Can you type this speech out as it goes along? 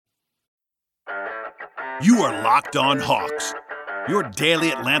You are Locked On Hawks, your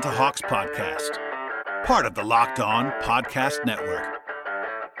daily Atlanta Hawks podcast. Part of the Locked On Podcast Network.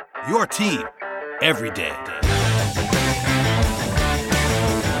 Your team every day.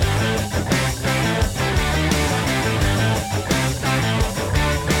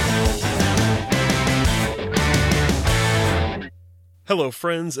 Hello,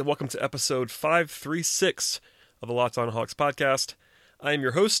 friends, and welcome to episode 536 of the Locked On Hawks podcast. I am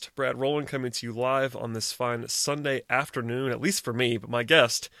your host, Brad Rowland, coming to you live on this fine Sunday afternoon, at least for me, but my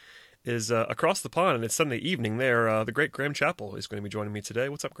guest is across the pond, and it's Sunday evening there. The great Graham Chappell is going to be joining me today.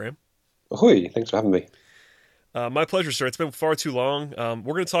 What's up, Graham? Ahoy, thanks for having me. My pleasure, sir. It's been far too long.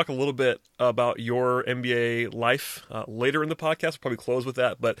 We're going to talk a little bit about your NBA life later in the podcast. We'll probably close with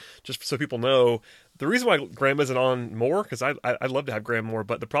that, but just so people know, the reason why Graham isn't on more, because I'd love to have Graham more,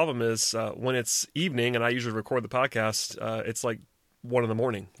 but the problem is when it's evening and I usually record the podcast, it's like 1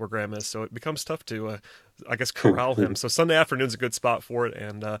 a.m. where Graham is, so it becomes tough to, I guess, corral him. So Sunday afternoon's a good spot for it,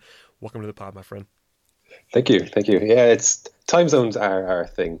 and welcome to the pod, my friend. Thank you. Yeah, it's time zones are our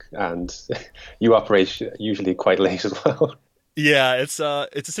thing, and you operate usually quite late as well. Yeah, it's a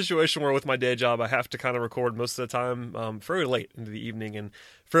situation where with my day job, I have to kind of record most of the time fairly late into the evening, and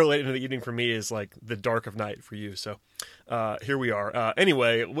fairly late into the evening for me is like the dark of night for you. So here we are.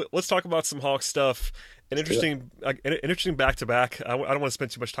 Anyway, let's talk about some Hawks stuff. An interesting back-to-back. I don't want to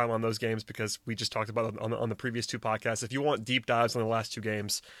spend too much time on those games because we just talked about it on the previous two podcasts. If you want deep dives on the last two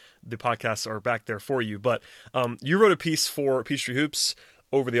games, the podcasts are back there for you. But you wrote a piece for Peachtree Hoops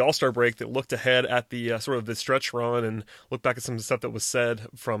over the All-Star break that looked ahead at the sort of the stretch run and looked back at some of the stuff that was said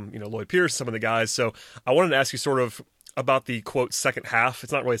from Lloyd Pierce, some of the guys. So I wanted to ask you sort of about the, quote, second half.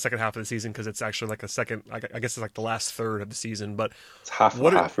 It's not really the second half of the season because it's actually like a second, I guess it's like the last third of the season. But it's half of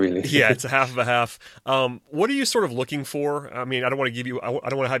a half, really. Yeah, it's a half of a half. What are you sort of looking for? I mean, I don't want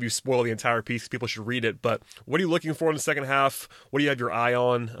to have you spoil the entire piece. People should read it. But what are you looking for in the second half? What do you have your eye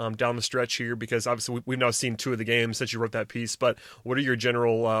on down the stretch here? Because obviously we've now seen 2 of the games since you wrote that piece. But what are your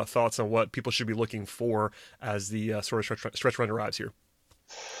general thoughts on what people should be looking for as the sort of stretch run arrives here?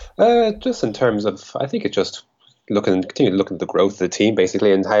 Just in terms of, I think it's just continue looking at the growth of the team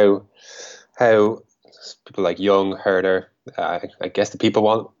basically, and how people like Young, Herder, I guess the people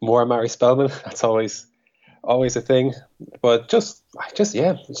want more Amari Spellman. That's always a thing. But just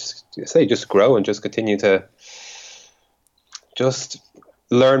grow and just continue to just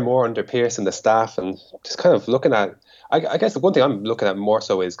learn more under Pierce and the staff, and just kind of looking at. I guess the one thing I'm looking at more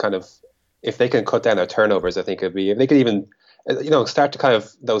so is kind of if they can cut down their turnovers. I think it'd be if they could even start to kind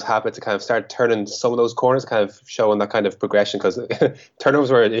of those habits to kind of start turning some of those corners, kind of showing that kind of progression, because turnovers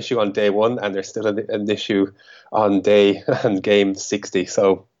were an issue on day 1 and they're still an issue on day and game 60.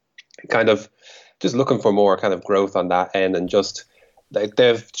 So kind of just looking for more kind of growth on that end, and just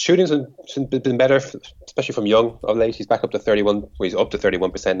their shootings have been better, especially from Young of late. He's back up to 31. Well, he's up to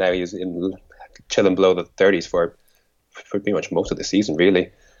 31% now. He's chilling below the 30s for pretty much most of the season, really.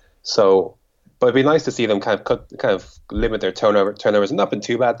 So. But it'd be nice to see them kind of limit their turnovers. Not been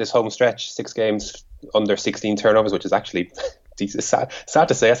too bad this home stretch. 6 games under 16 turnovers, which is actually decent. Sad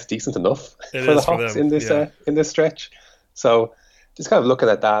to say, that's decent enough for the Hawks in this stretch. So just kind of looking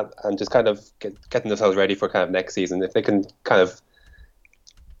at that and just kind of getting themselves ready for kind of next season. If they can kind of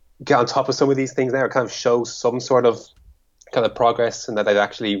get on top of some of these things now, kind of show some sort of kind of progress, and that they've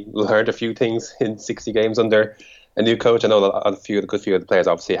actually learned a few things in 60 games under a new coach. I know a few of the players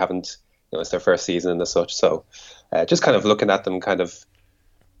obviously haven't. It's their first season and such, so just kind of looking at them, kind of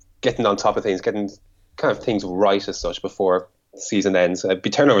getting on top of things, getting kind of things right as such before the season ends.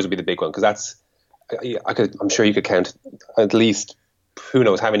 Turnovers would be the big one, because that's I'm sure you could count at least who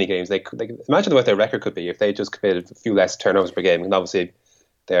knows how many games they imagine what their record could be if they just committed a few less turnovers per game. And obviously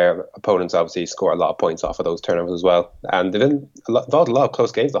their opponents obviously score a lot of points off of those turnovers as well, and they've been involved a lot of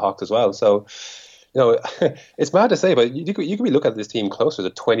close games, the Hawks, as well. So it's mad to say, but you could be looking at this team closer to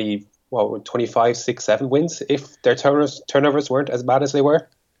 25, 6, 7 wins if their turnovers weren't as bad as they were.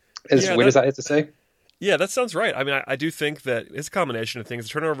 As weird as that is to say. Yeah, that sounds right. I mean, I do think that it's a combination of things. The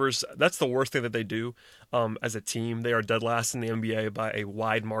turnovers, that's the worst thing that they do as a team. They are dead last in the NBA by a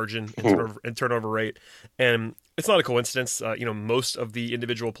wide margin in turnover rate. And it's not a coincidence. Most of the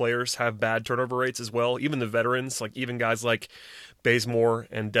individual players have bad turnover rates as well. Even the veterans, like even guys like Bazemore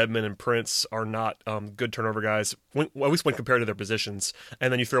and Dedmon and Prince are not good turnover guys, at least when compared to their positions.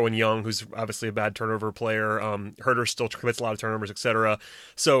 And then you throw in Young, who's obviously a bad turnover player. Herder still commits a lot of turnovers, etc.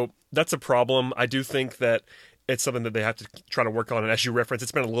 So that's a problem. I do think that it's something that they have to try to work on. And as you referenced,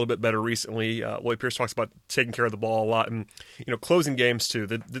 it's been a little bit better recently. Lloyd Pierce talks about taking care of the ball a lot and, closing games too.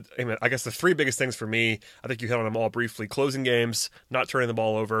 I guess the 3 biggest things for me, I think you hit on them all briefly: closing games, not turning the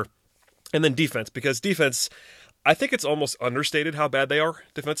ball over, And then defense, because defense, I think it's almost understated how bad they are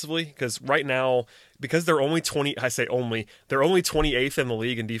defensively. Because right now, because they're only 20, I say only, they're only 28th in the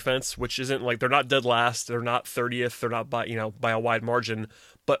league in defense, which isn't like, they're not dead last, they're not 30th, they're not by a wide margin.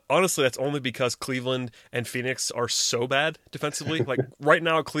 But honestly, that's only because Cleveland and Phoenix are so bad defensively. Like right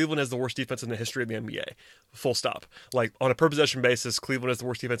now, Cleveland has the worst defense in the history of the NBA. Full stop. Like on a per possession basis, Cleveland has the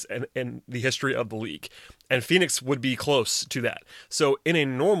worst defense in the history of the league. And Phoenix would be close to that. So in a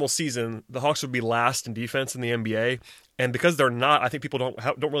normal season, the Hawks would be last in defense in the NBA. And because they're not, I think people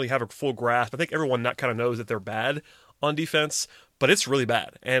don't really have a full grasp. I think everyone kind of knows that they're bad on defense, but it's really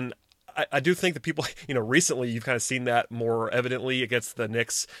bad. And I do think that people, recently you've kind of seen that more evidently against the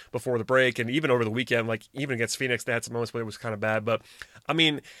Knicks before the break, and even over the weekend, like even against Phoenix, they had some moments where it was kind of bad. But I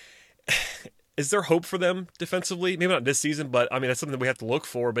mean, is there hope for them defensively? Maybe not this season, but I mean that's something that we have to look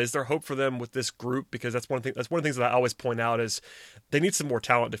for. But is there hope for them with this group? Because that's one of the things that I always point out is they need some more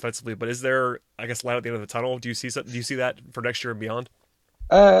talent defensively. But is there, I guess, light at the end of the tunnel? Do you see that for next year and beyond?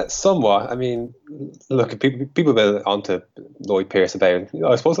 Somewhat. I mean, look, people have been onto Lloyd Pierce about.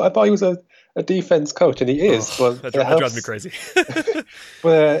 I suppose I thought he was a defense coach, and he is. But that drives me crazy.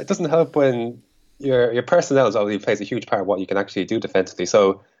 But it doesn't help when your personnel is obviously plays a huge part of what you can actually do defensively.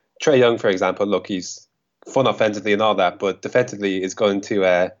 So Trae Young, for example, look, he's fun offensively and all that, but defensively is going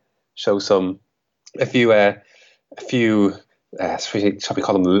to show a few shall we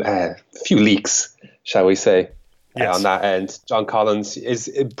call them a few leaks, shall we say? Yes. On that end, John Collins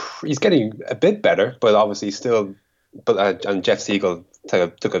he's getting a bit better, but obviously still. And Jeff Siegel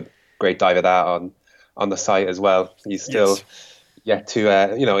took a great dive at that on the site as well. He's still yet to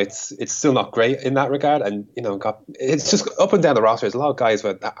it's still not great in that regard, and it's just up and down the roster. There's a lot of guys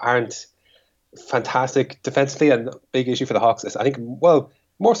that aren't fantastic defensively, and big issue for the Hawks is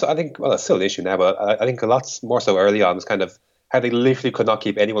more so. I think it's still an issue now, but I think a lot more so early on was kind of how they literally could not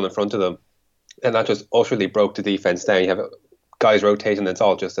keep anyone in front of them. And that just utterly broke the defense down. You have guys rotating, and it's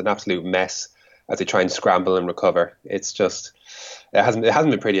all just an absolute mess as they try and scramble and recover. It's just it hasn't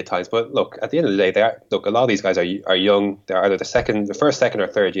been pretty at times. But look, at the end of the day, a lot of these guys are young. They're either the first, second, or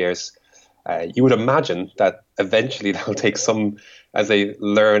third years. You would imagine that eventually they'll take some, as they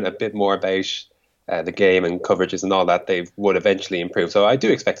learn a bit more about the game and coverages and all that, they would eventually improve. So I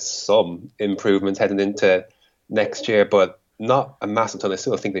do expect some improvements heading into next year, but not a massive ton. I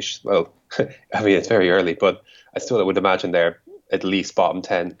still think they should. Well, I mean, it's very early, but I still would imagine they're at least bottom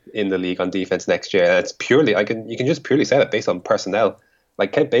 10 in the league on defense next year. And it's purely, you can just purely say that based on personnel.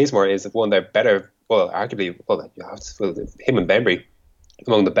 Like Kent Bazemore is one of their better, arguably, him and Bembry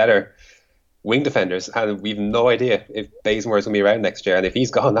among the better wing defenders, and we've no idea if Bazemore is going to be around next year. And if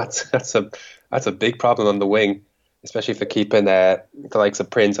he's gone, that's a big problem on the wing, especially for keeping the likes of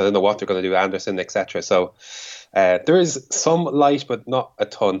Prince. I don't know what they're going to do, Anderson, etc. So. There is some light, but not a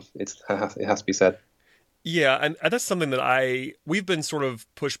ton. It has to be said. Yeah, and that's something that we've been sort of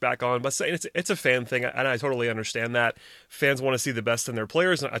pushed back on, but saying it's a fan thing, and I totally understand that. Fans want to see the best in their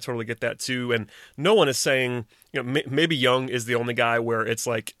players, and I totally get that too. And no one is saying, maybe Young is the only guy where it's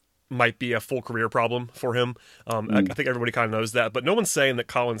like might be a full career problem for him. I think everybody kind of knows that, but no one's saying that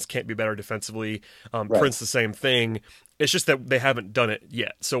Collins can't be better defensively. Right. Prince the same thing. It's just that they haven't done it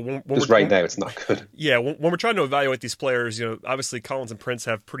yet. So when right now, it's not good. Yeah, when we're trying to evaluate these players, obviously Collins and Prince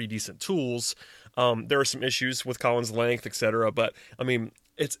have pretty decent tools. There are some issues with Collins' length, etc. But I mean,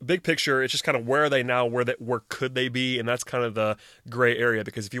 it's big picture. It's just kind of where are they now? Where could they be? And that's kind of the gray area.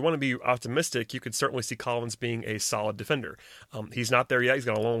 Because if you want to be optimistic, you could certainly see Collins being a solid defender. He's not there yet. He's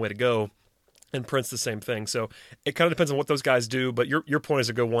got a long way to go. And Prince the same thing. So it kind of depends on what those guys do. But your point is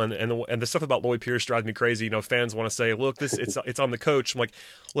a good one. And the stuff about Lloyd Pierce drives me crazy. Fans want to say, look, it's on the coach. I'm like,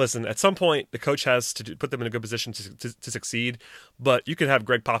 listen, at some point the coach has to put them in a good position to succeed. But you could have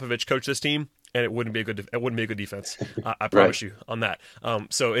Greg Popovich coach this team, and it wouldn't be a good defense. I promise you on that.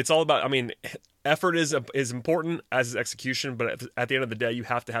 So it's all about. I mean, effort is important as is execution, but at the end of the day, you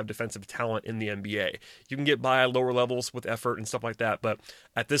have to have defensive talent in the NBA. You can get by at lower levels with effort and stuff like that, but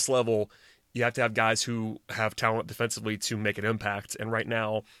at this level, you have to have guys who have talent defensively to make an impact. And right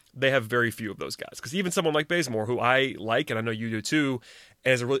now, they have very few of those guys. Because even someone like Bazemore, who I like, and I know you do too,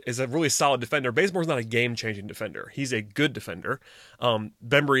 is a really solid defender. Bazemore's not a game-changing defender. He's a good defender.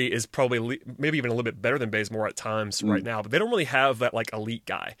 Bembry is probably maybe even a little bit better than Bazemore at times right now, but they don't really have that like elite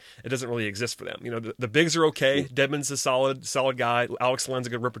guy. It doesn't really exist for them. The bigs are okay. Dedmon's a solid guy. Alex Len's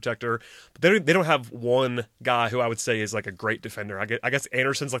a good rim protector, but they don't have one guy who I would say is like a great defender. I guess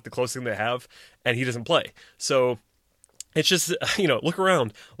Anderson's like the closest thing they have, and he doesn't play. So it's just, look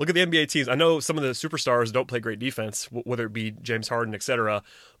around. Look at the NBA teams. I know some of the superstars don't play great defense, whether it be James Harden, etc.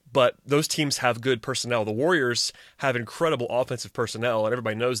 but those teams have good personnel. The Warriors have incredible offensive personnel, and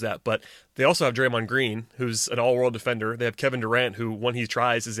everybody knows that, but they also have Draymond Green, who's an all-world defender. They have Kevin Durant, who, when he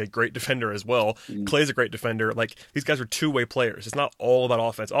tries, is a great defender as well. Clay's a great defender. Like, these guys are two-way players. It's not all about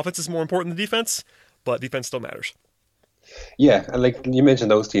offense. Offense is more important than defense, but defense still matters. Yeah, and like you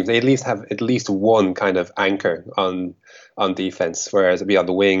mentioned, those teams, they at least have at least one kind of anchor on defense, whereas it'd be on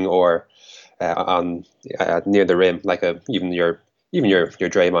the wing or on near the rim, like even your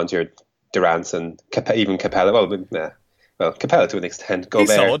Draymonds, your Durants, and even Capella. Well, Capella to an extent. Gobert.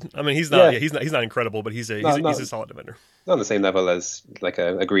 He's solid. I mean, he's not. Yeah. He's not incredible, but he's a solid defender. Not on the same level as like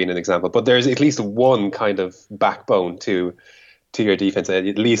a Green, an example, but there's at least one kind of backbone to your defense.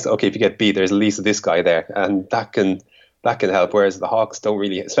 At least, okay, if you get beat, there's at least this guy there, and that can help. Whereas the Hawks don't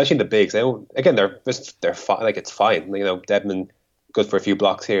really, especially in the bigs. They don't. Again, they're fine. Like, it's fine. You know, Dedmon good for a few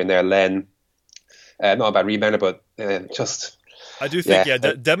blocks here and there. Len, not a bad rebounder, but just. I do think,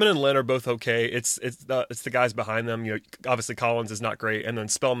 Dedmon and Len are both okay. It's the guys behind them. You know, obviously Collins is not great, and then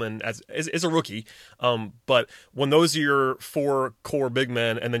Spellman is a rookie. But when those are your four core big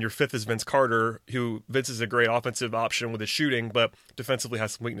men, and then your fifth is Vince Carter, who Vince is a great offensive option with his shooting, but defensively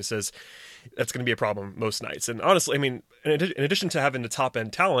has some weaknesses. That's going to be a problem most nights. And honestly, I mean, in addition to having the top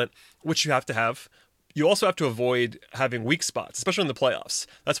end talent, which you have to have, you also have to avoid having weak spots, especially in the playoffs.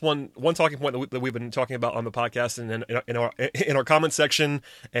 That's one talking point that we've been talking about on the podcast and in our comment section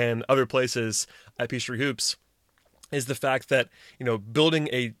and other places at Peachtree Hoops, is the fact that, you know, building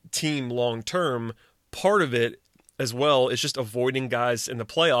a team long term, part of it as well is just avoiding guys in the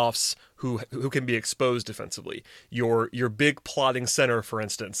playoffs who can be exposed defensively. Your big plotting center, for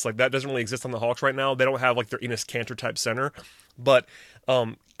instance, like that doesn't really exist on the Hawks right now. They don't have like their Enes Kanter type center, but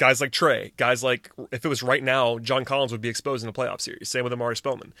guys like Trey, guys like, if it was right now, John Collins would be exposed in the playoff series. Same with Amari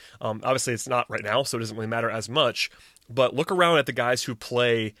Spellman. Obviously, it's not right now, so it doesn't really matter as much. But look around at the guys who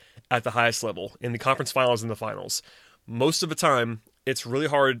play at the highest level in the conference finals and the finals. Most of the time, it's really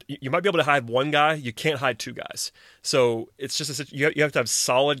hard. You might be able to hide one guy. You can't hide two guys. So it's just you have to have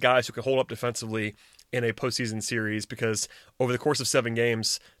solid guys who can hold up defensively in a postseason series, because over the course of 7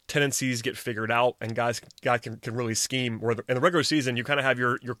 games, tendencies get figured out and guys can really scheme. Where in the regular season, you kind of have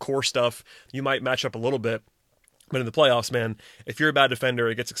your core stuff. You might match up a little bit, but in the playoffs, man, if you're a bad defender,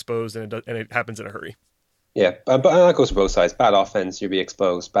 it gets exposed and it happens in a hurry. Yeah, but that goes for both sides. Bad offense, you'll be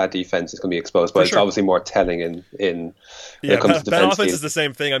exposed. Bad defense is going to be exposed. But it's obviously more telling in when it comes to defense. Bad offense is the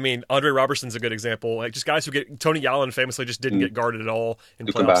same thing. I mean, Andre Robertson's a good example. Like, just guys who get... Tony Allen famously just didn't get guarded at all in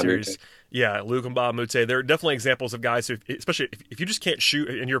playoff series. Yeah, Luke and Bob Mute. There are definitely examples of guys who, especially if you just can't shoot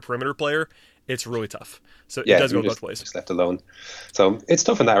and you're a perimeter player, it's really tough. So it does go both ways. Just left alone. So it's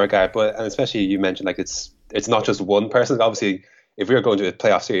tough in that regard. But, and especially you mentioned, like, it's not just one person. Obviously, if we were going to a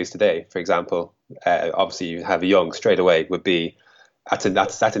playoff series today, for example, obviously you have Young straight away would be that's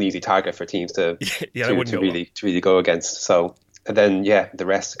an easy target for teams to really go against. So, and then the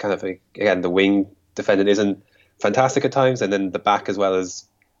rest kind of, again, the wing defending isn't fantastic at times, and then the back as well as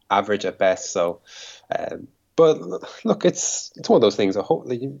average at best. So, but look, it's one of those things.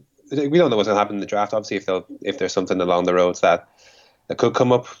 Hopefully, we don't know what's going to happen in the draft. Obviously, if there's something along the roads that could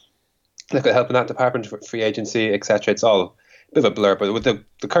come up that could help in that department for free agency, etc. It's all a bit of a blur, but with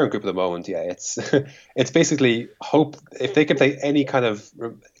the current group at the moment, it's basically hope if they can play any kind of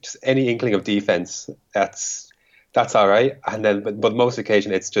just any inkling of defense, that's all right. And then, but most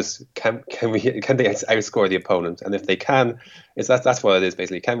occasion, it's just can they outscore the opponent? And if they can, that's what it is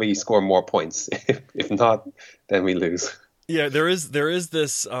basically. Can we score more points? If not, then we lose. Yeah, there is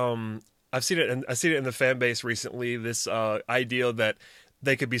this. I've seen it in the fan base recently. This idea that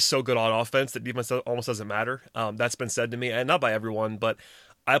they could be so good on offense that defense almost doesn't matter. That's been said to me, and not by everyone, but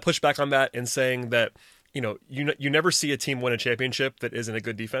I push back on that in saying that, you never see a team win a championship that isn't a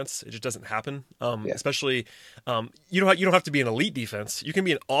good defense. It just doesn't happen. Especially, you don't have to be an elite defense. You can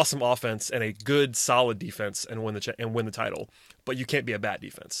be an awesome offense and a good, solid defense and win the title, but you can't be a bad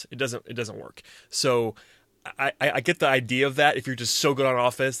defense. It doesn't work. So I get the idea of that if you're just so good on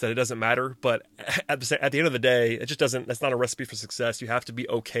offense that it doesn't matter, but at the end of the day, it just doesn't. That's not a recipe for success. You have to be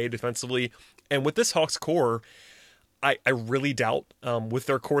okay defensively, and with this Hawks core, I really doubt with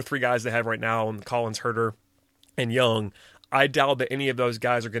their core 3 guys they have right now, and Collins, Herter, and Young, I doubt that any of those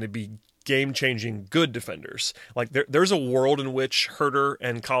guys are going to be game-changing good defenders. Like there's a world in which Herter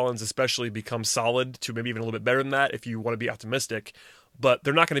and Collins especially become solid to maybe even a little bit better than that if you want to be optimistic. But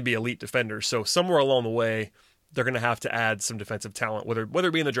they're not going to be elite defenders. So somewhere along the way, they're going to have to add some defensive talent, whether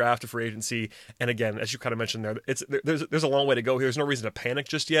it be in the draft or free agency. And again, as you kind of mentioned there, there's a long way to go here. There's no reason to panic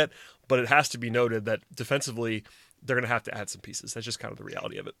just yet, but it has to be noted that defensively, they're going to have to add some pieces. That's just kind of the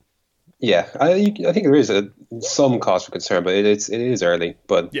reality of it. Yeah, I think there is some cause for concern, but it is early.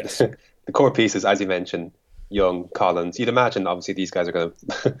 But Yes. the core pieces, as you mentioned, Young, Collins. You'd imagine, obviously, these guys are going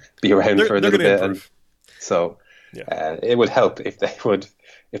to be around for a They're little going to bit, and improve. so Yeah. it would help if they would,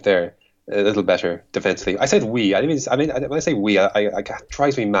 if they're a little better defensively. I said we. I mean, when I say we, it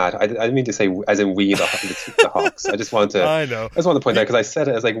drives me mad. I didn't mean to say as in we, the Hawks. I know. I just want to point out because I said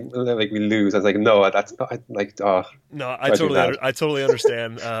it as like we lose. I was like, no, that's not like. Oh, No, drives me mad. I totally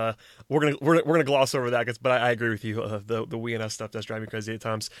understand. We're gonna gloss over that, but I agree with you. The we and us stuff does drive me crazy at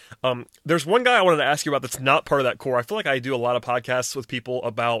times. There's one guy I wanted to ask you about that's not part of that core. I feel like I do a lot of podcasts with people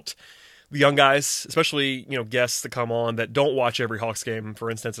about the young guys, especially guests that come on that don't watch every Hawks game,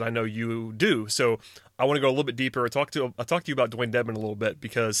 for instance, and I know you do. So I want to go a little bit deeper. I'll talk to you about Dwayne Dedmon a little bit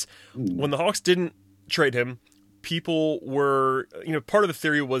because when the Hawks didn't trade him, people were, part of the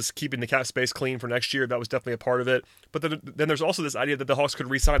theory was keeping the cap space clean for next year. That was definitely a part of it. But then there's also this idea that the Hawks could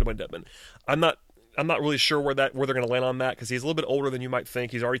re-sign Dwayne Dedmon. I'm not really sure where they're going to land on that because he's a little bit older than you might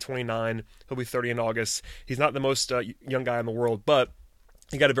think. He's already 29. He'll be 30 in August. He's not the most young guy in the world, but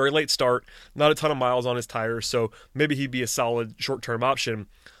he got a very late start, not a ton of miles on his tires, so maybe he'd be a solid short-term option.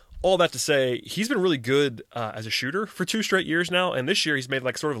 All that to say, he's been really good as a shooter for 2 straight years now, and this year he's made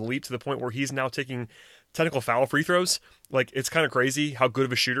like sort of a leap to the point where he's now taking technical foul free throws. Like, it's kind of crazy how good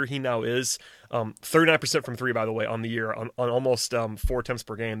of a shooter he now is. 39% from 3, by the way, on the year, on almost 4 attempts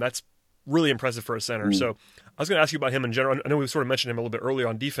per game. That's really impressive for a center. So I was going to ask you about him in general. I know we sort of mentioned him a little bit earlier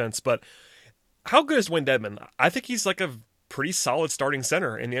on defense, but how good is Dwayne Dedmon? I think he's like a pretty solid starting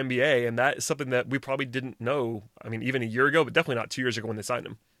center in the NBA, and that is something that we probably didn't know. I mean, even a year ago, but definitely not 2 years ago when they signed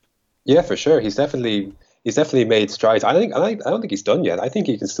him. Yeah, for sure. He's definitely made strides. I don't think he's done yet. I think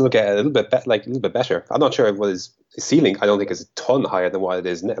he can still get a little bit better. I'm not sure what his ceiling. I don't think is a ton higher than what it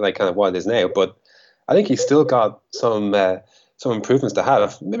is what it is now. But I think he's still got some improvements to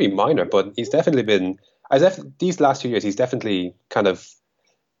have. Maybe minor, but he's definitely been. These last 2 years, he's definitely kind of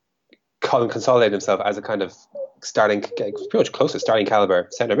consolidated himself as a kind of pretty much close to starting caliber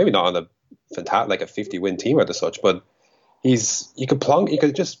center. Maybe not on a fantastic like a 50-win team or the such, but you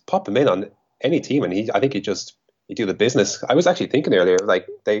could just pop him in on any team, and I think he'd do the business. I was actually thinking earlier, I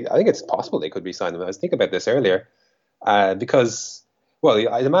think it's possible they could re-sign him. I was thinking about this earlier, because, well,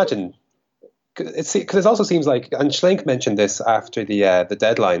 I'd imagine because it also seems like, and Schlenk mentioned this after the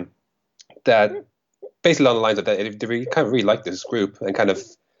deadline, that basically along the lines of that they really like this group and kind of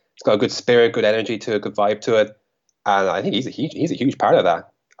it's got a good spirit, good energy to it, good vibe to it, and I think he's a huge part of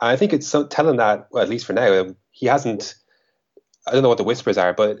that. And I think it's telling that, well, at least for now, he hasn't. I don't know what the whispers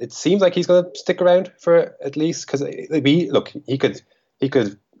are, but it seems like he's going to stick around for at least because he could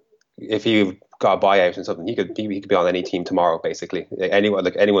if he got a buyout and something, he could be on any team tomorrow. Basically, anyone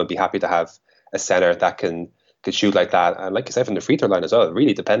would be happy to have a center that could shoot like that, and like you said, from the free throw line as well,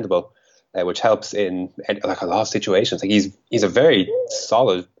 really dependable, which helps in like a lot of situations. Like he's a very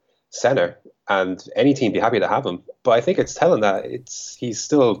solid center, and any team would be happy to have him. But I think it's telling that he's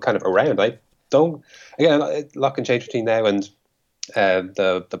still kind of around. A lot can change between now and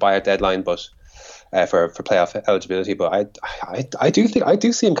the buyout deadline, but for playoff eligibility. But I do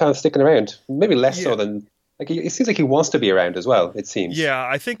see him kind of sticking around, maybe less so than like it seems like he wants to be around as well. It seems. Yeah,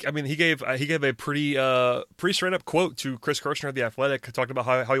 I mean he gave a pretty straight up quote to Chris Kirschner at The Athletic, talked about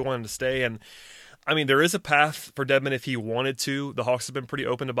how he wanted to stay, and I mean there is a path for Dedmon if he wanted to. The Hawks have been pretty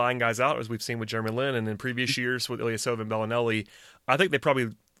open to buying guys out, as we've seen with Jeremy Lin, and in previous years with Ilyasova and Bellinelli. I think they probably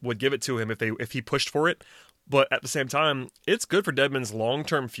would give it to him if he pushed for it. But at the same time, it's good for Dedmon's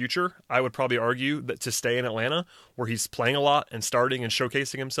long-term future. I would probably argue that to stay in Atlanta, where he's playing a lot and starting and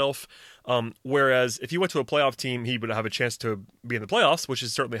showcasing himself. Whereas if he went to a playoff team, he would have a chance to be in the playoffs, which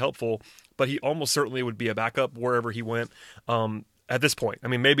is certainly helpful. But he almost certainly would be a backup wherever he went at this point. I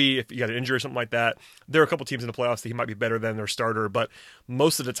mean, maybe if you got an injury or something like that, there are a couple teams in the playoffs that he might be better than their starter. But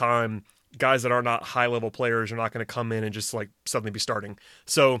most of the time, guys that are not high-level players are not going to come in and just like suddenly be starting.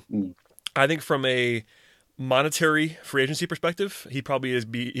 So I think from a monetary free agency perspective, he probably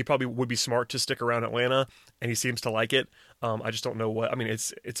would be smart to stick around Atlanta, and he seems to like it. I just don't know what. I mean,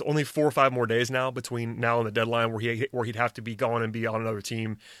 it's only 4 or 5 more days now between now and the deadline where he'd have to be gone and be on another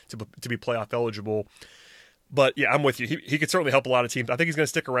team to be playoff eligible. But yeah, I'm with you. He could certainly help a lot of teams. I think he's going to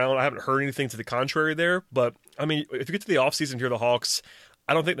stick around. I haven't heard anything to the contrary there. But I mean, if you get to the offseason here, the Hawks,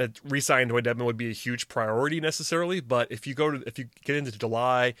 I don't think that re-signing Dwayne Dedmon would be a huge priority necessarily, but if you get into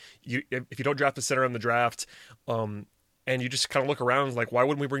July, if you don't draft the center in the draft, and you just kind of look around like, why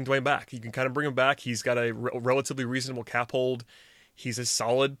wouldn't we bring Dwayne back? You can kind of bring him back. He's got a relatively reasonable cap hold. He's a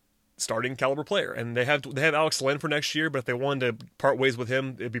solid starting caliber player, and they have Alex Len for next year. But if they wanted to part ways with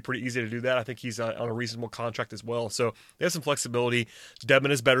him, it'd be pretty easy to do that. I think he's on a reasonable contract as well, so they have some flexibility.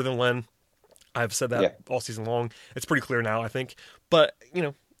 Dedmon is better than Len. I've said that Yeah. all season long. It's pretty clear now, I think. But,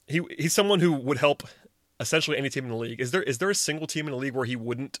 he's someone who would help essentially any team in the league. Is there a single team in the league where he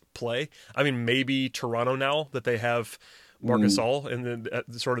wouldn't play? I mean, maybe Toronto now that they have Marcus Gasol and then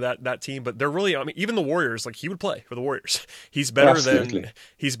sort of that team, but they're really, I mean, even the Warriors, like he would play for the Warriors. He's better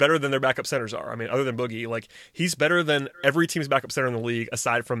than their backup centers are. I mean, other than Boogie, like he's better than every team's backup center in the league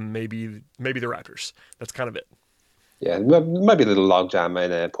aside from maybe the Raptors. That's kind of it. Yeah, might be a little logjam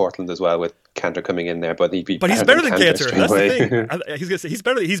in Portland as well with Cantor coming in there, but he's better than Cantor. That's the thing. He's gonna say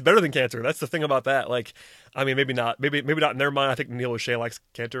he's better than Cantor. That's the thing about that. Like, I mean, maybe not in their mind. I think Neil O'Shea likes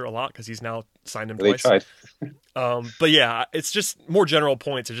Cantor a lot because he's now signed him twice. Tried. But yeah, it's just more general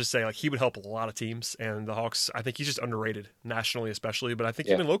point to just say like he would help a lot of teams, and the Hawks. I think he's just underrated nationally, especially, but I think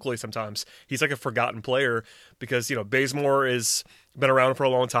even locally sometimes he's like a forgotten player because Bazemore is been around for a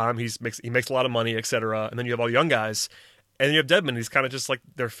long time. He makes a lot of money, etc. And then you have all the young guys. And then you have Dedmon. He's kind of just like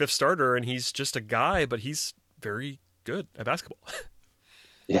their fifth starter, and he's just a guy, but he's very good at basketball.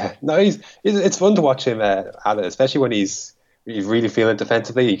 Yeah, no, it's fun to watch him at it, especially when he's really feeling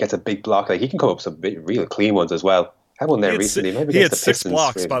defensively. He gets a big block. Like he can come up with some real clean ones as well. Had one there recently. Maybe he had the 6 Pistons,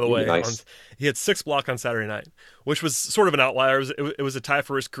 blocks, really, by the way. really nice. He had 6 blocks on Saturday night, which was sort of an outlier. It was a tie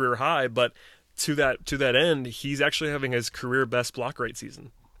for his career high, but to that end, he's actually having his career best block rate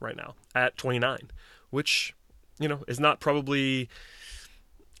season right now at 29, which is not probably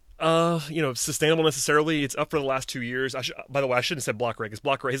sustainable necessarily. It's up for the last 2 years. By the way, I shouldn't have said block rate. His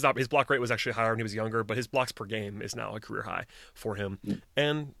block rate was actually higher when he was younger, but his blocks per game is now a career high for him.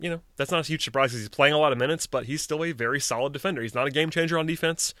 And that's not a huge surprise because he's playing a lot of minutes, but he's still a very solid defender. He's not a game changer on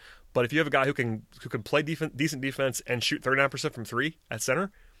defense, but if you have a guy who can play decent defense and shoot 39% from 3 at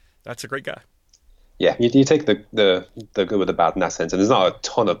center, that's a great guy. Yeah, you take the good with the bad in that sense, and there's not a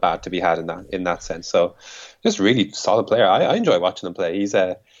ton of bad to be had in that sense. So, just really solid player. I enjoy watching him play. He's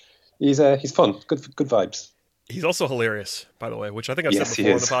fun. Good vibes. He's also hilarious, by the way, which I think I've said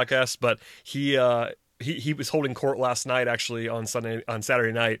before on the podcast. But he was holding court last night, actually on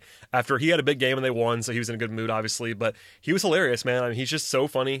Saturday night after he had a big game and they won, so he was in a good mood, obviously. But he was hilarious, man. I mean, he's just so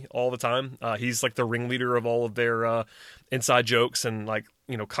funny all the time. He's like the ringleader of all of their inside jokes and like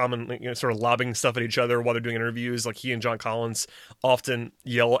commonly sort of lobbing stuff at each other while they're doing interviews. Like he and John Collins often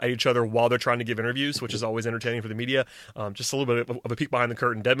yell at each other while they're trying to give interviews, which is always entertaining for the media. Just a little bit of a peek behind the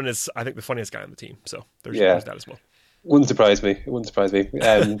curtain. Dedmon is, I think, the funniest guy on the team. So there's that as well. Wouldn't surprise me. Especially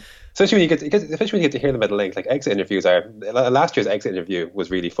when you get to hear them at length. Like exit interviews last year's exit interview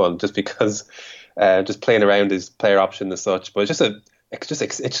was really fun, just because just playing around his player option and such. But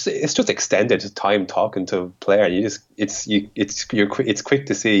it's just extended time talking to a player. It's quick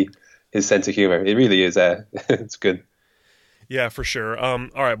to see his sense of humor. It really is. It's good. Yeah, for sure. All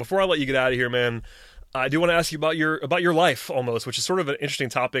right, before I let you get out of here, man, I do want to ask you about your life almost, which is sort of an interesting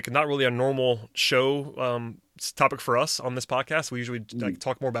topic, not really a normal show topic for us on this podcast. We usually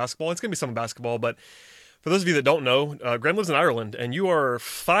talk more basketball. It's going to be some basketball, but for those of you that don't know, Graham lives in Ireland, and you are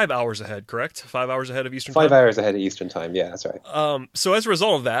 5 hours ahead, correct? 5 hours ahead of Eastern time? 5 hours ahead of Eastern time, yeah, that's right. So as a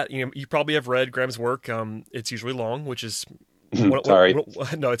result of that, you probably have read Graham's work. It's usually long, which is... Sorry.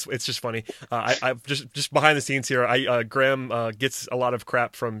 No, it's just funny. I've just behind the scenes here. Graham gets a lot of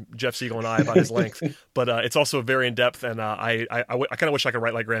crap from Jeff Siegel and I about his length, but it's also very in depth, and I kind of wish I could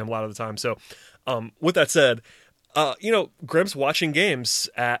write like Graham a lot of the time. So, with that said, Graham's watching games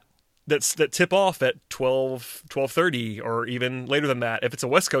that tip off at 12:30 or even later than that. If it's a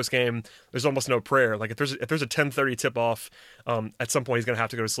West Coast game, there's almost no prayer. Like if there's a 10:30 tip off, at some point he's gonna have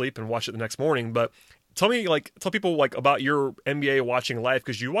to go to sleep and watch it the next morning. But tell people about your NBA watching life,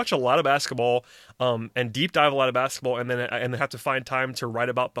 because you watch a lot of basketball and deep dive a lot of basketball, and then have to find time to write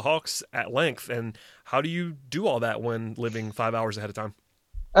about the Hawks at length. And how do you do all that when living 5 hours ahead of time?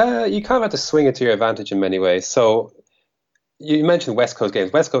 You kind of have to swing it to your advantage in many ways. So you mentioned West Coast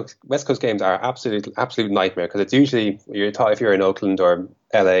games. West Coast games are absolute nightmare, because it's usually if you're in Oakland or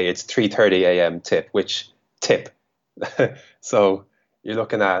LA, it's 3:30 a.m. tip. So you're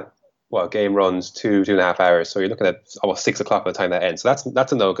looking at game runs 2.5 hours. So you're looking at almost 6 o'clock by the time that ends. So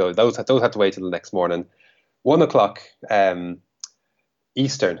that's a no go. Those have to wait till the next morning. 1 o'clock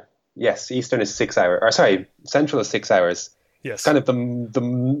Eastern. Yes, Eastern is 6 hours. Or sorry, Central is 6 hours. Yes. Kind of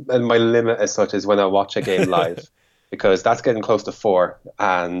my limit as such is when I watch a game live, because that's getting close to 4,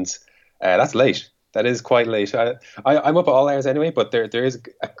 and that's late. That is quite late. I'm up at all hours anyway, but there is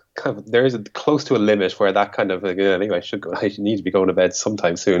close to a limit where that kind of I think I need to be going to bed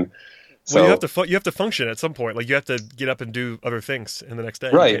sometime soon. So, well, you have to function at some point. Like you have to get up and do other things in the next day.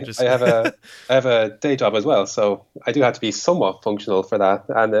 Right. I have a day job as well, so I do have to be somewhat functional for that.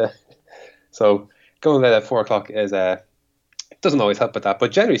 And so going to bed at 4 o'clock is doesn't always help with that.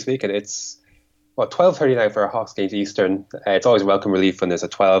 But generally speaking, it's 12:30 now for Hawks games Eastern. It's always welcome relief when there's a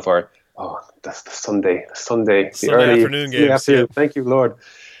 12 or that's the Sunday, the early afternoon games. Afternoon. Yep. Thank you, Lord.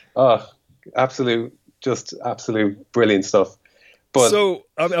 Oh, absolute brilliant stuff. But so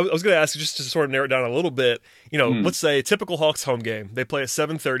I was going to ask you, just to sort of narrow it down a little bit. Let's say a typical Hawks home game. They play at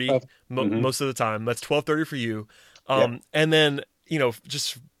 7:30 most of the time. That's 12:30 for you. And then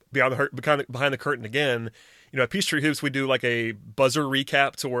just behind the curtain again. At Peachtree Hoops, we do like a buzzer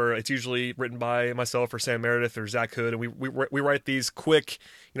recap to where it's usually written by myself or Sam Meredith or Zach Hood, and we write these quick,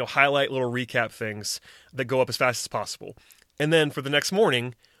 highlight little recap things that go up as fast as possible. And then for the next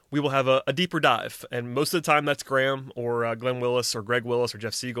morning, we will have a deeper dive, and most of the time that's Graham or Glenn Willis or Greg Willis or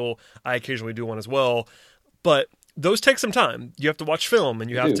Jeff Siegel. I occasionally do one as well, but those take some time. You have to watch film,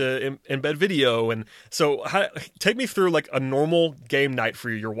 and you have to embed video. And so take me through like a normal game night for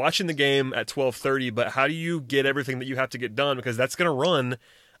you. You're watching the game at 12:30, but how do you get everything that you have to get done? Because that's going to run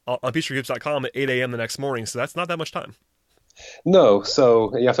on PeachtreeHoops.com at 8 a.m. the next morning. So that's not that much time. No,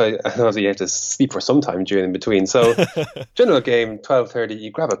 so you have to sleep for some time during in between. So general game, 12:30,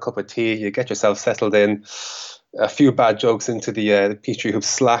 you grab a cup of tea, you get yourself settled in. A few bad jokes into the Peachtree Hoops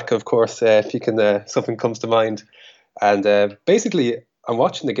Slack, of course, if you can, something comes to mind. And basically, I'm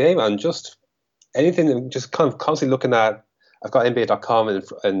watching the game and just anything, just kind of constantly looking at. I've got NBA.com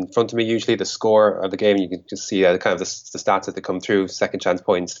in front of me, usually the score of the game. You can just see kind of the stats that they come through, second chance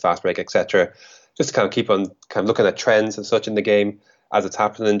points, fast break, etc. Just to kind of keep on kind of looking at trends and such in the game as it's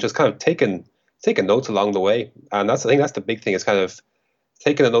happening, and just kind of taking notes along the way. And I think that's the big thing, is kind of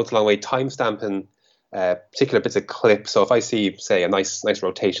taking the notes along the way, timestamping particular bits of clips. So if I see, say, a nice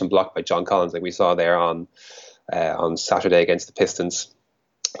rotation block by John Collins, like we saw there on Saturday against the Pistons,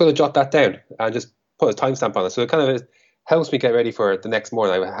 I'm going to jot that down and just put a timestamp on it. So it kind of helps me get ready for the next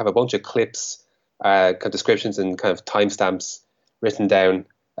morning. I have a bunch of clips, kind of descriptions and kind of timestamps written down.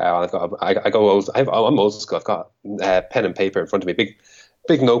 I'm old school. I've got pen and paper in front of me,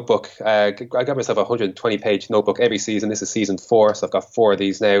 big notebook. I got myself a 120-page notebook every season. This is season 4, so I've got 4 of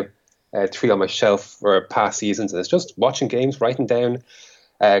these now. 3 on my shelf for past seasons, and it's just watching games, writing down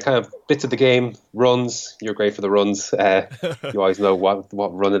kind of bits of the game, runs. You're great for the runs. You always know what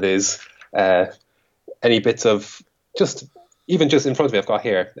run it is. Any bits of just in front of me, I've got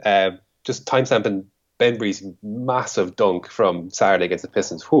here just timestamping Ben Bree's massive dunk from Saturday against the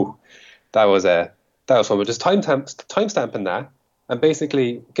Pistons. Whew, that was fun. But just timestamping that, and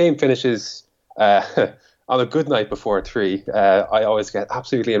basically game finishes. On a good night before 3, I always get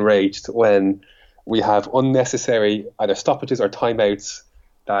absolutely enraged when we have unnecessary either stoppages or timeouts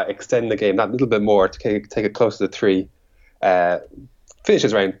that extend the game that little bit more to take it closer to 3.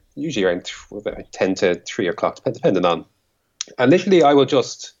 Finishes usually around 10 to 3 o'clock, depending on. And literally, I'll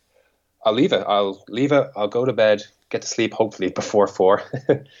leave it. I'll go to bed, get to sleep, hopefully before 4.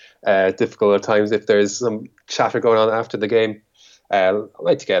 Difficult at times if there's some chatter going on after the game. I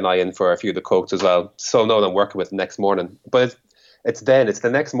like to get an eye in for a few of the quotes as well, so I know what I'm working with the next morning. But it's the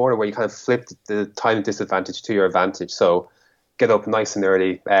next morning where you kind of flip the time disadvantage to your advantage. So get up nice and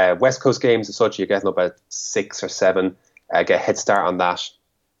early. West Coast games and such, you're getting up at 6 or 7. Get a head start on that.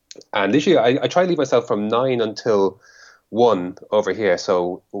 And literally, I try to leave myself from 9 until 1 over here.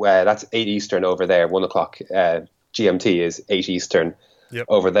 So that's 8 Eastern over there. 1 o'clock GMT is 8 Eastern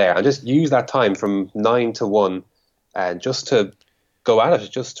over there. And just use that time from 9 to 1 and just to go at it,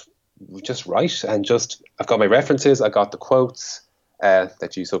 just write, and I've got my references, I got the quotes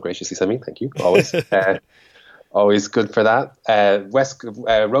that you so graciously sent me. Thank you, always. Always good for that.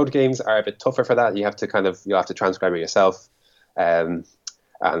 Road games are a bit tougher for that. You'll have to transcribe it yourself. And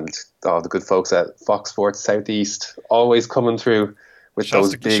all the good folks at Fox Sports Southeast always coming through with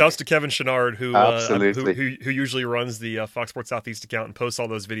shouts to Kevin Chenard, who usually runs the Fox Sports Southeast account and posts all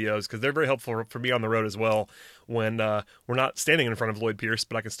those videos, because they're very helpful for me on the road as well when we're not standing in front of Lloyd Pierce,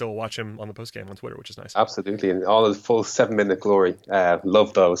 but I can still watch him on the postgame on Twitter, which is nice. Absolutely, and all the full 7-minute glory.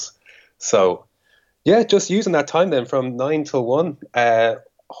 Love those. So yeah, just using that time then from 9 till 1,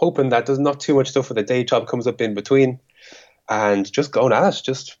 hoping that there's not too much stuff for the day job comes up in between, and just going at it.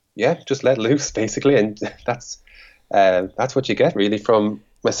 Just let loose basically, and that's what you get really from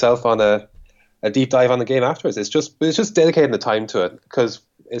myself on a deep dive on the game afterwards. It's just dedicating the time to it, because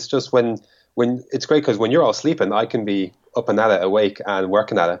it's just when it's great, because when you're all sleeping, I can be up and at it, awake and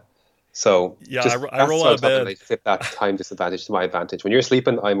working at it. So yeah, I roll out of bed. I flip that time disadvantage to my advantage. When you're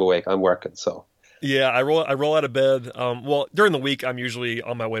sleeping, I'm awake, I'm working. So yeah, I roll out of bed. Well, during the week, I'm usually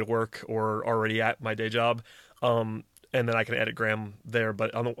on my way to work or already at my day job. And then I can edit Graham there.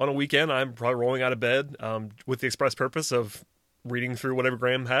 But on a weekend, I'm probably rolling out of bed with the express purpose of reading through whatever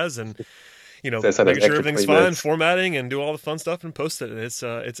Graham has. And, making sure everything's fine, formatting, and do all the fun stuff and post it. And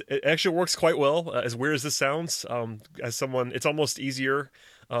it actually works quite well. As weird as this sounds, as someone, it's almost easier.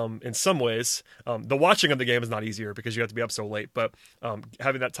 In some ways, the watching of the game is not easier because you have to be up so late, but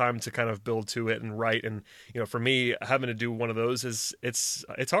having that time to kind of build to it and write, and for me, having to do one of those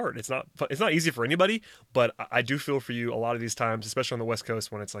it's hard. It's not easy for anybody, but I do feel for you a lot of these times, especially on the West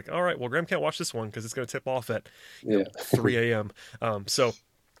Coast, when it's like, all right, well, Graham can't watch this one because it's going to tip off at 3 a.m. So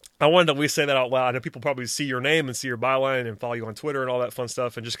I wanted to at least say that out loud. I know people probably see your name and see your byline and follow you on Twitter and all that fun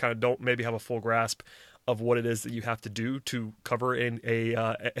stuff, and just kind of don't maybe have a full grasp of what it is that you have to do to cover in a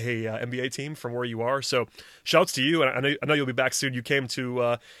NBA team from where you are. So shouts to you, and I know you'll be back soon. You came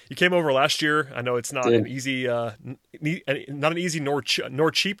over last year. I know it's not an easy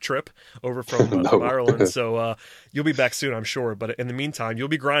nor cheap trip over from Ireland. So you'll be back soon, I'm sure. But in the meantime, you'll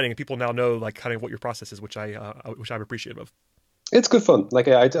be grinding, and people now know like kind of what your process is, which I'm appreciative of. It's good fun. Like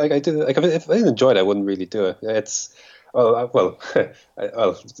I did. Like if I didn't enjoy it, I wouldn't really do it. It's well,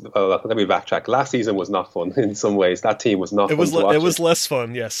 let me backtrack. Last season was not fun in some ways. That team was not fun to watch. It was less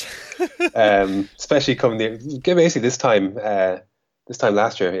fun, yes. Especially basically this time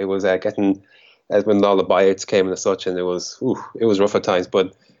last year, it was getting when all the buyouts came and such, and it was rough at times.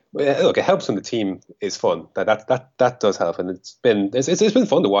 But look, it helps when the team is fun. That does help, and it's been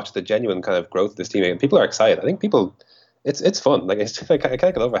fun to watch the genuine kind of growth of this team, and people are excited. I think people. It's fun. Like I can't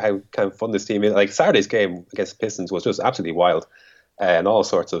get over how kind of fun this team is. Like Saturday's game against the Pistons was just absolutely wild, in all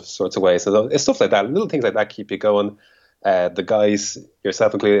sorts of ways. So it's stuff like that, little things like that keep you going. The guys,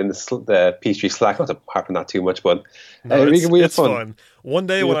 yourself included, in the Peachtree Slack. Not to harp on that too much, but we have fun. One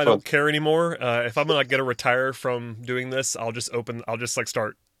day when I don't care anymore, if I'm gonna get to retire from doing this, I'll just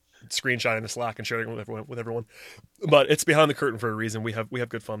start screenshotting the Slack and sharing it with everyone. But it's behind the curtain for a reason. We have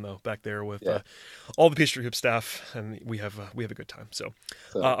good fun though back there with all the Peachtree Hoop staff, and we have a good time. So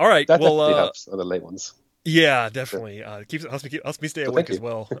all right, that definitely helps on the late ones. Yeah, definitely. Helps me stay awake as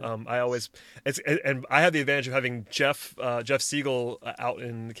well. And I have the advantage of having Jeff Siegel out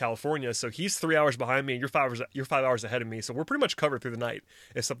in California, so he's 3 hours behind me, and you're 5 hours ahead of me. So we're pretty much covered through the night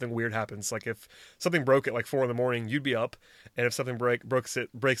if something weird happens. Like if something broke at like 4 a.m, you'd be up, and if something breaks at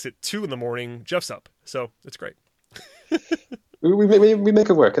 2 a.m, Jeff's up. So it's great. We make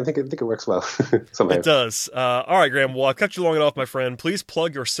it work. I think it works well somehow. It does. All right, Graham. Well, I've kept you long enough, my friend. Please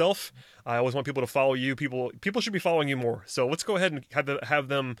plug yourself. I always want people to follow you. People should be following you more. So let's go ahead and have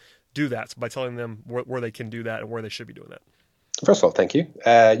them do that by telling them where they can do that and where they should be doing that. First of all, thank you.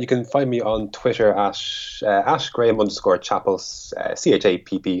 You can find me on Twitter at @Graham_Chappell,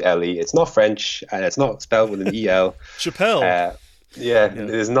 CHAPPLE. It's not French, and it's not spelled with an EL. Chappelle. Yeah, it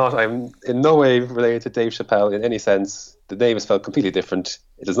is not. I'm in no way related to Dave Chappelle in any sense. The name is spelled completely different.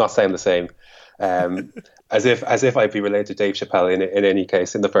 It does not sound the same. As if I'd be related to Dave Chappelle in any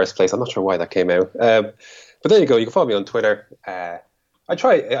case in the first place. I'm not sure why that came out. But there you go. You can follow me on Twitter. I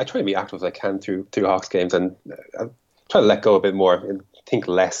try to be active as I can through Hawks games, and I try to let go a bit more and think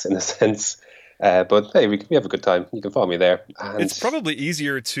less in a sense. But hey, we have a good time. You can follow me there. And it's probably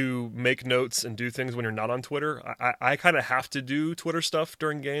easier to make notes and do things when you're not on Twitter. I kind of have to do Twitter stuff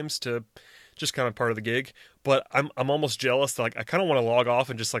during games to just kind of part of the gig. But I'm almost jealous. Like I kind of want to log off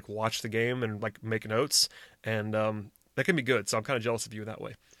and just like watch the game and like make notes, and that can be good. So I'm kind of jealous of you in that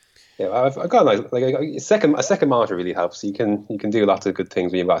way. Yeah, I've got a second monitor really helps. You can do lots of good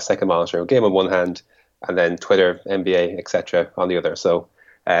things when you've got a second monitor, a game on one hand, and then Twitter, NBA, etc. on the other. So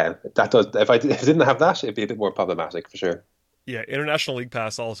that does. If I didn't have that, it'd be a bit more problematic for sure. Yeah, International League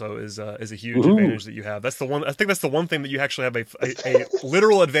Pass also is a huge advantage that you have. That's the one. I think that's the one thing that you actually have a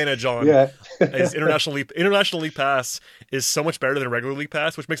literal advantage on. Yeah, is International League Pass is so much better than regular League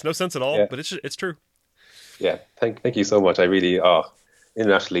Pass, which makes no sense at all. But it's true. Yeah, thank you so much. I really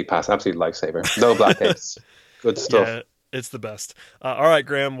International League Pass, absolute lifesaver. No blackouts, good stuff. Yeah. It's the best. All right,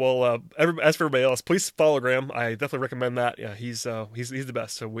 Graham. Well, as for everybody else, please follow Graham. I definitely recommend that. Yeah, he's the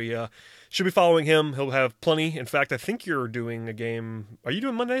best. So we should be following him. He'll have plenty. In fact, I think you're doing a game. Are you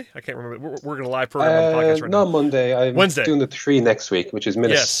doing Monday? I can't remember. We're going to live program on the podcast right now. Not Monday. I'm Wednesday. Doing the 3 next week, which is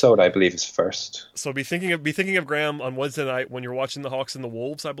Minnesota, yes. I believe, is first. So be thinking of Graham on Wednesday night when you're watching the Hawks and the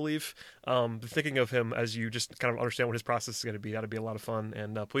Wolves, I believe. Be thinking of him as you just kind of understand what his process is going to be. That'd be a lot of fun.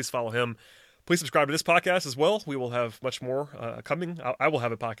 And please follow him. Please subscribe to this podcast as well. We will have much more coming. I will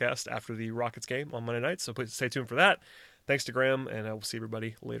have a podcast after the Rockets game on Monday night, so please stay tuned for that. Thanks to Graham, and I will see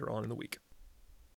everybody later on in the week.